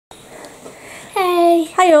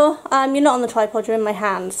Hi all, you're not on the tripod, you're in my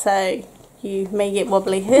hand, so you may get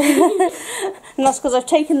wobbly. And that's because I've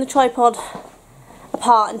taken the tripod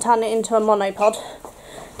apart and turned it into a monopod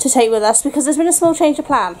to take with us, because there's been a small change of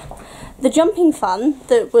plan. The jumping fun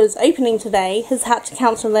that was opening today has had to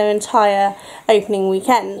cancel their entire opening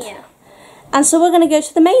weekend. Yeah. And so we're going to go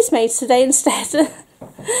to the Maize Maze today instead.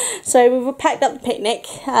 So we've packed up the picnic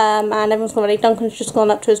and everyone's gone ready. Duncan's just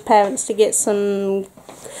gone up to his parents to get some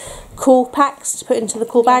cool packs to put into the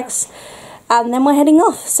cool bags. And then we're heading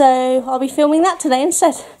off. So I'll be filming that today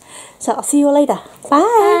instead. So I'll see you all later.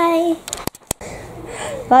 Bye!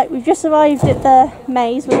 Right, we've just arrived at the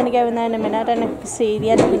maze. We're going to go in there in a minute. I don't know if you can see, the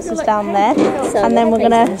entrance is down there. And then we're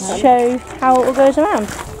going to show how it all goes around.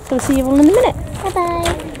 So we'll see you all in a minute.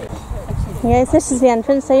 Bye-bye. Yes, this is the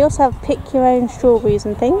entrance. They also have pick your own strawberries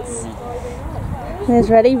and things. There's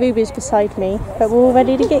Ready, Ruby's beside me, but we're all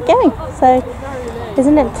ready to get going. So,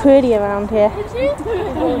 isn't it pretty around here?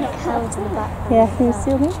 Cows in the back. Yeah, can you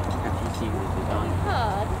see me?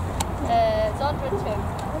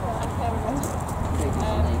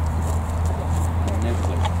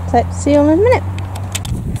 So, see you all in a minute.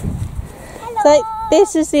 Hello. So,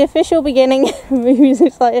 this is the official beginning. Ruby's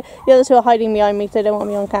excited. The others two are hiding behind me, so they don't want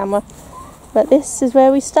me on camera. But this is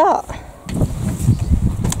where we start.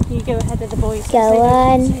 You go ahead of the boys. Go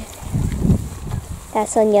on.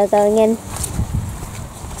 That's on, you're going in.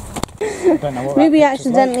 Ruby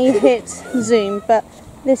accidentally hit zoom, but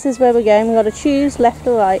this is where we're going. We've got to choose left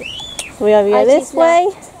or right. So we either go this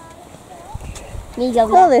way Me go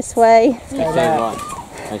or left. this way.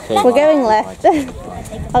 Okay. We're going left.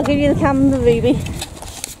 I'll give you the camera, Ruby.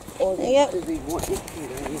 There you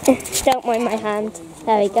go. Don't mind my hand.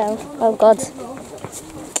 There we go. Oh God.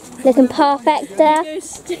 Looking perfect there. Go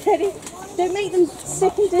steady. Don't make them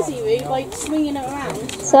sick and dizzy, Ruby, by swinging it around.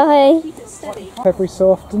 Sorry. Keep it steady. Every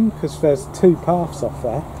so often, because there's two paths off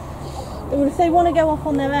there. Well, if they want to go off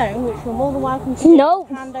on their own, which we're more than welcome to, No.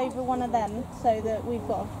 hand over one of them so that we've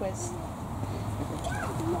got a quiz.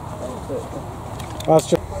 I was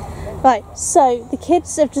just Right, so the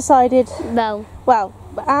kids have decided, No. well,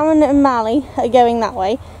 Aaron and Mally are going that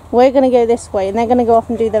way, we're going to go this way, and they're going to go off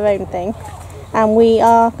and do their own thing, and we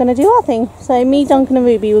are going to do our thing. So me, Duncan and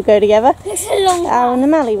Ruby will go together, It's a long Aaron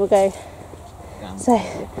and Mally will go. So,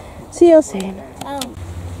 see you all soon. Oh.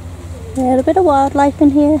 A little bit of wildlife in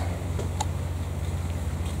here.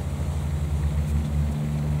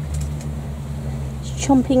 Just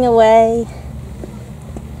chomping away.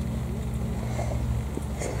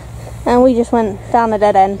 And we just went down a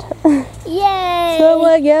dead end. Yay! So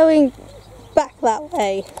we're going back that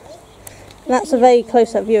way. And that's a very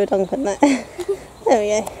close-up view of Duncan there. There we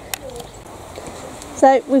go.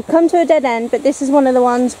 So we've come to a dead end, but this is one of the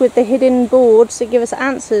ones with the hidden boards that give us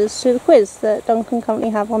answers to the quiz that Duncan currently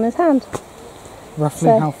have on his hand. roughly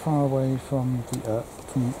So- how far away from the Earth,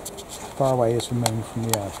 far away is the moon from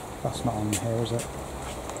the Earth? That's not on here, is it?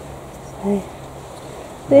 So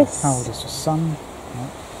this How old is the sun?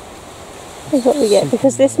 is what we get,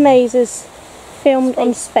 because this maze is filmed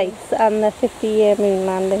on space and the 50-year moon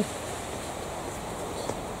landing.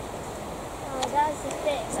 Oh, that's a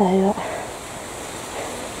bit. So,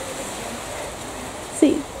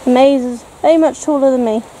 see, the maze is very much taller than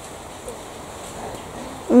me.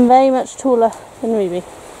 And very much taller than Ruby.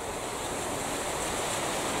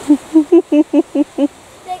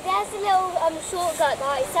 Like, there's a little shortcut that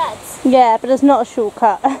I said. Yeah, but it's not a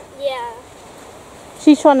shortcut. Yeah.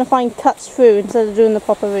 She's trying to find cuts through instead of doing the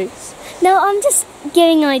proper routes. No, I'm just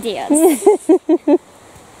giving ideas.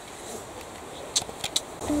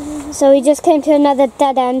 So we just came to another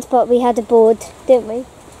dead end, but we had a board, didn't we?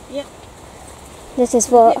 Yep. This is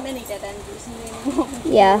what. Many dead ends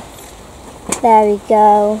recently. Yeah. There we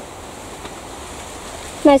go.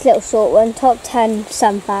 Nice little short one. Top 10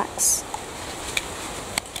 sun facts.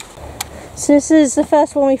 So this is the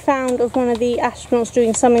first one we found of one of the astronauts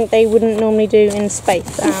doing something they wouldn't normally do in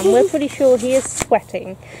space. We're pretty sure he is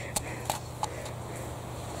sweating.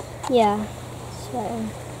 Yeah. So.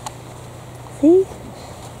 See?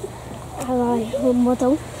 Alright, role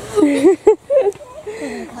model.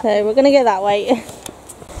 So we're going to go that way. You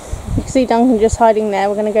can see Duncan just hiding there.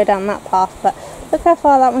 We're going to go down that path, but look how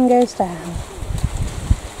far that one goes down.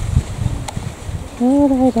 All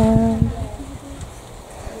the way down.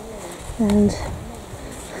 And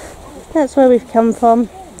that's where we've come from,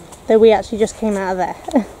 though we actually just came out of there.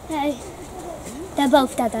 Hey. They're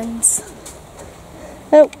both dead ends.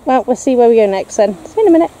 Oh, well, we'll see where we go next then. See you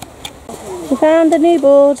in a minute. We found a new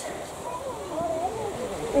board.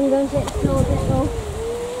 I'm going to explore this one.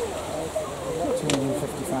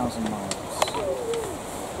 250,000 miles.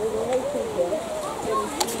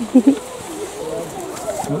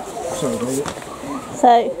 Sorry, David.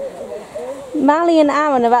 So, Mally and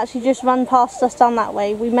Aaron have actually just run past us down that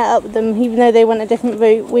way. We met up with them, even though they went a different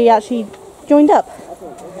route, we actually joined up.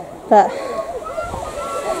 But,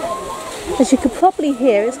 as you could probably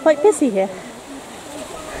hear, it's quite busy here.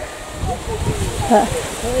 But,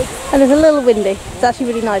 and it's a little windy. It's actually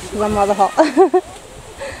really nice because I'm rather hot.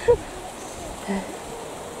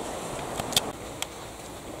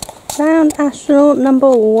 Ground astronaut number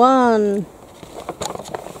 1.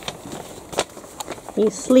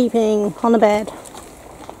 He's sleeping on a bed.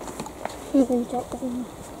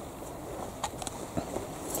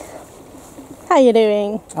 How you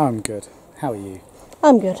doing? I'm good. How are you?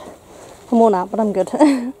 I'm good. I'm worn out, but I'm good.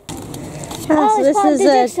 So this part of is the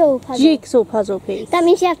jigsaw puzzle. Jigsaw puzzle piece. That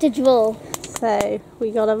means you have to draw. So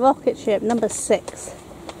we got a rocket ship number 6.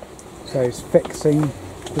 So he's fixing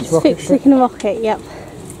this It's rocket ship. fixing a rocket, yep.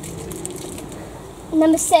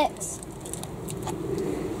 Number 6.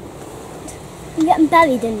 I'm getting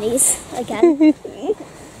buried in these again.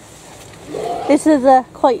 This is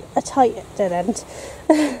quite a tight dead end.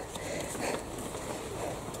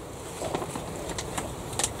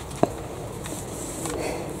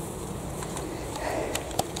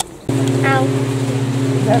 Ow.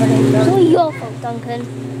 It's all your fault, Duncan.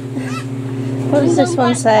 What does this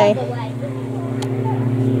one say?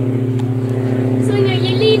 Sonia,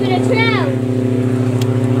 you're leaving a trail.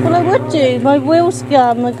 Well, I would do. My wheels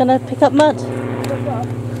are going to pick up mud.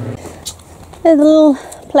 There's a little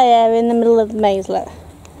play area in the middle of the maze, look.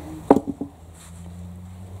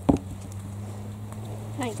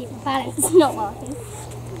 Trying to keep my balance. It's not working.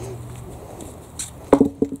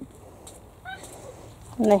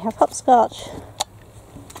 And they have hopscotch.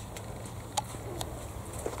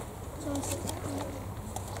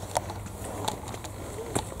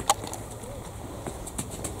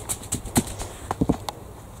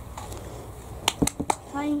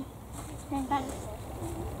 Fine. Balance.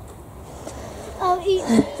 I'll eat.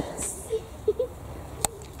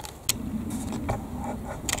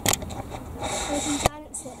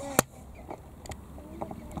 Balance it there.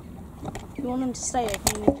 If you want them to stay open,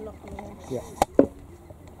 you need to lock them in. Yeah.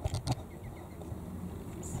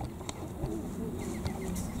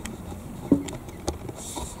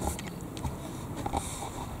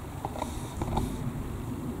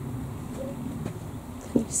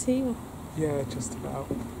 Can you see? Yeah, just about.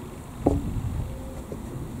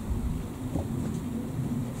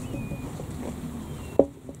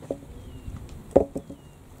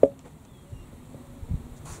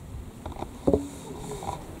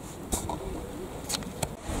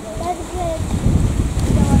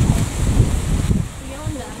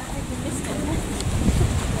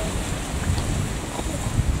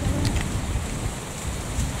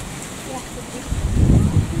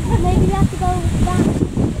 Maybe you have to go back.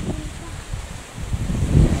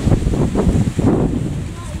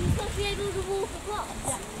 You're supposed to be able to walk across.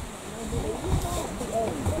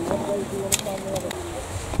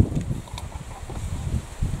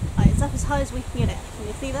 Right, it's up as high as we can get it. Can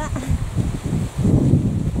you see that?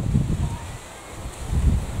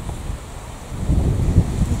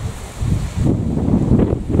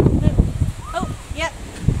 Oh, yep.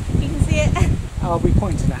 You can see it. I'll be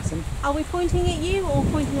pointing at him. Are we pointing at you or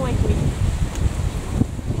pointing away from you?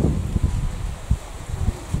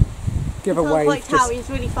 Give a Can't wave. quite tell, he's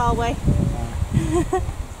really far away.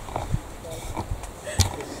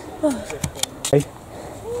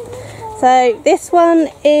 So this one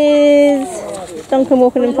is Duncan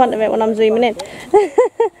walking in front of it when I'm zooming in.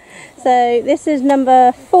 So this is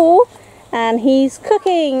number 4 and he's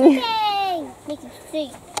cooking. Yay! Making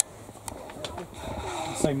soup.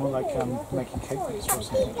 Say more like making cake mix or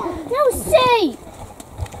something. No, soup!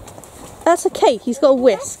 That's a cake, he's got a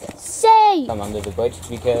whisk. Soup! Come under the bridge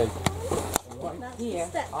because Here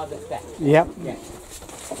are the steps. Yep. Yeah.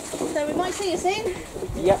 So we might see you soon.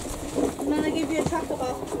 Yep. And then I'll give you a tracker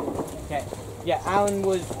bar. Okay. Yeah, Aaron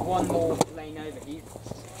was one more lane over. He's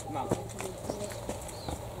Mum.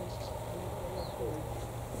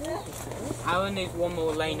 Aaron is one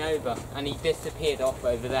more lane over and he disappeared off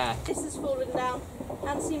over there. This is falling down.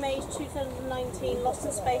 Maize Maze 2019, lost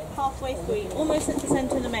in space, halfway through, almost at the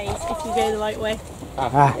centre of the maze if you go the right way.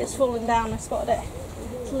 Ah. It's fallen down, I spotted it.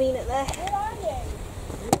 Just lean it there.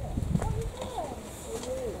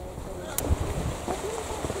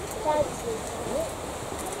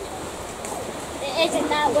 It isn't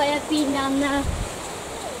that way, I've been down there.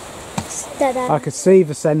 I could see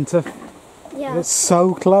the centre. Yeah. It's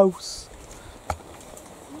so close.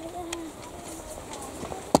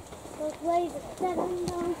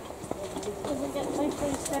 Doesn't get close to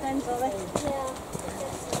these dead ends, are they? Yeah.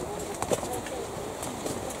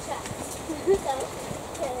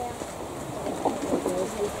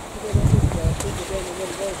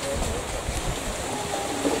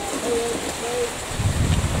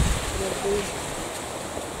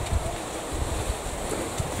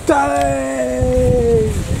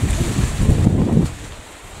 Yay!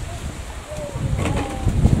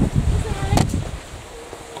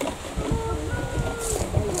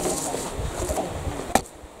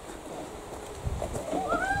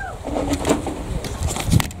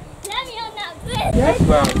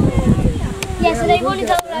 Yeah, so they want to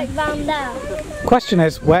go like round there. Question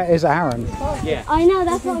is, where is Aaron? Yeah. I know,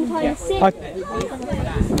 that's what I'm trying to see.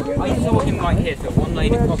 I saw him right here, so one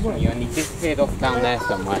lane across from you, and he disappeared off down there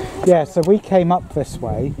somewhere. Yeah, so we came up this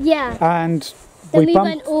way. Yeah. And Then we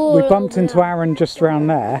bumped into Aaron just around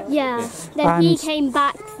there. Yeah. Then he came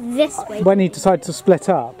back this way. When he decided to split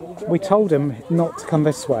up, we told him not to come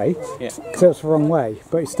this way because it was the wrong way,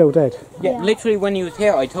 but he still did. Yeah, literally when he was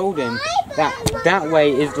here, I told him that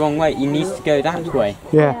way is the wrong way. He needs to go that way.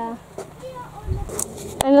 Yeah.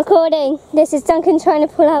 I'm recording. This is Duncan trying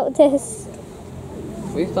to pull out this.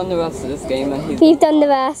 We've done the rest of this game and We've done the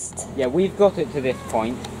rest. Yeah, we've got it to this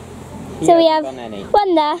point. So we have done any.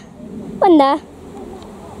 one there, one there,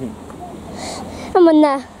 and one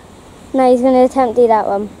there. Now he's going to attempt to do that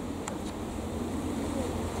one.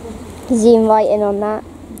 Zoom right in on that.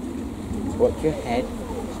 Watch your head.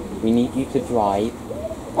 We need you to drive.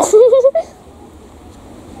 Yeah,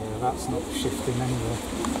 that's not shifting anywhere.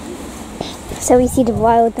 So we see the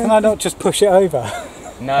wild Can one. I not just push it over?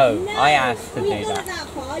 No, I asked to do that.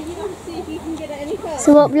 far. You want to see if you can get it any further.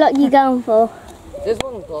 So what block you going for? there's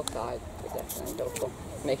one block that I would definitely go for.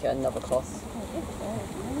 Make it another cross.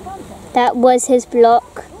 That was his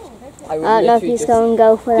block. I would I don't know if literally he's just going to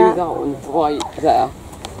go for do that. that one right there,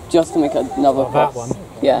 just to make another cross. That one?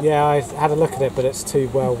 Yeah. Yeah, I had a look at it, but it's too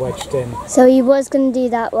well wedged in. So he was going to do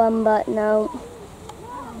that one, but no.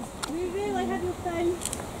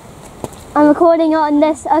 I'm recording it on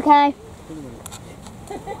this, okay.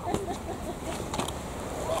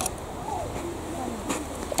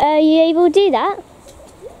 Are you able to do that?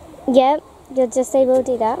 Yep, you're just able to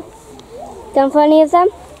do that. Going for any of them?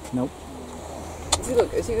 Nope. See,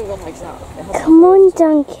 look, it's even gone like that. It has Come on, Oh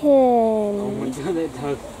Duncan. my god, it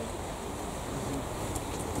does.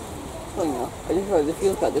 something now. I just realised if you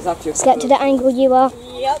look at there's actually a Let's get to the angle you are.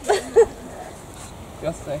 Yep.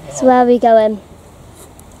 just there. So where are we going?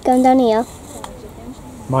 Going down here.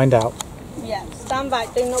 Mind out. Yeah, stand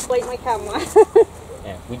back, do not break my camera.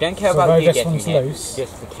 Yeah, we don't care So about though you this getting one's hit, loose.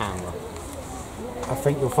 just the camera. I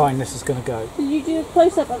think you'll find this is going to go. Did you do a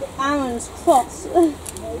close-up of Aaron's cross?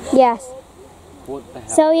 Yes. What the hell?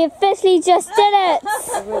 So we officially just did it.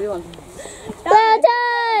 I really want Well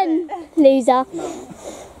done, loser.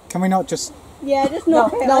 Can we not just... Yeah, just No,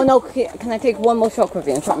 not no, no, can I take one more shot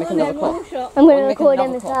quickly and try to make another cross? shot. I'm going to We'll make record him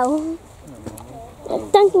another as well.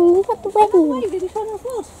 Duncan, you got the wedding. Did you try to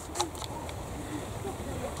record?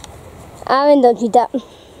 Aaron, don't do that.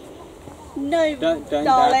 No, Don't,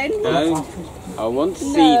 darling. Don't. I want to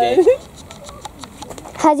see No. this.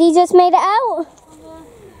 Has he just made it out?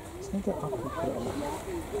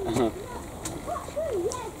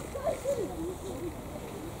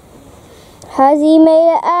 Has he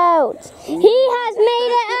made it out? He has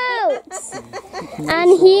made it out!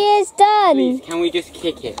 And he is done. Please, can we just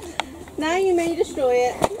kick it? Now you may destroy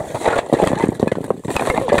it.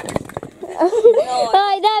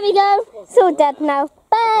 Alright, there we go. It's all dead now.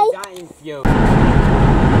 Bye. That in fuel.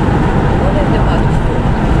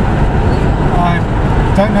 I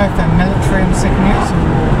don't know if they're military insignias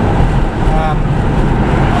or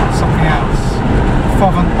something else.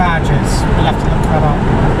 Foreign badges. We'll have to look that up.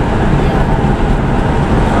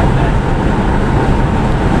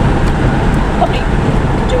 Probably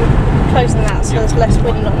do close than that so there's less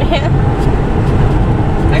wind on here.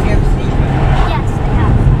 Have you ever seen it? Yes, I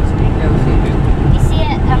have. Have you ever seen it? You see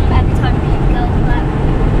it every time you go back.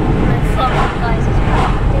 The foreign guys as well.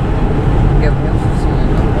 Yeah, we also seen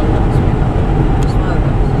another one that's smaller.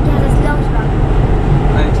 Yeah, there's loads of them.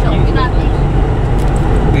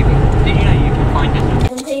 Did you know you can find it?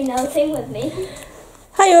 Doing no thing with me.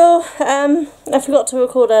 Hi all, I forgot to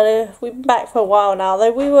record earlier. We've been back for a while now,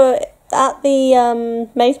 though we were at the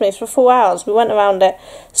Maize Maze for 4 hours. We went around it,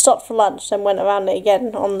 stopped for lunch, then went around it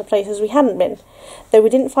again on the places we hadn't been. Though we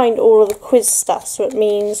didn't find all of the quiz stuff, so it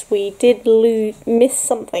means we did miss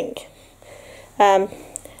something. I'm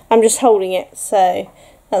just holding it, so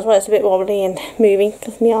that's why it's a bit wobbly and moving,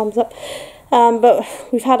 because my arm's up. But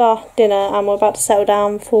we've had our dinner and we're about to settle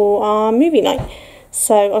down for our movie night.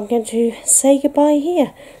 So I'm going to say goodbye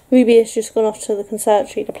here. Ruby has just gone off to the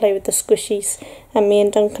conservatory to play with the squishies, and me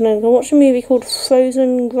and Duncan are going to watch a movie called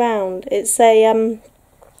Frozen Ground. It's a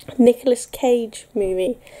Nicolas Cage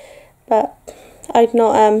movie, but I'd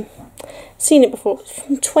not seen it before. It's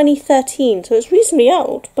from 2013, so it's reasonably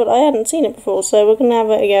old, but I hadn't seen it before, so we're going to have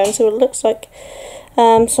it again and see what it looks like.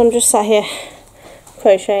 So I'm just sat here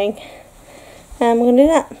crocheting, and we're going to do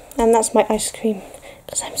that. And that's my ice cream,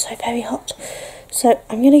 because I'm so very hot. So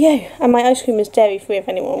I'm going to go. And my ice cream is dairy free, if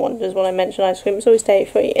anyone wonders when I mention ice cream. It's always dairy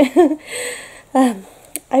free.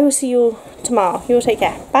 I will see you all tomorrow. You all take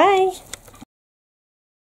care. Bye.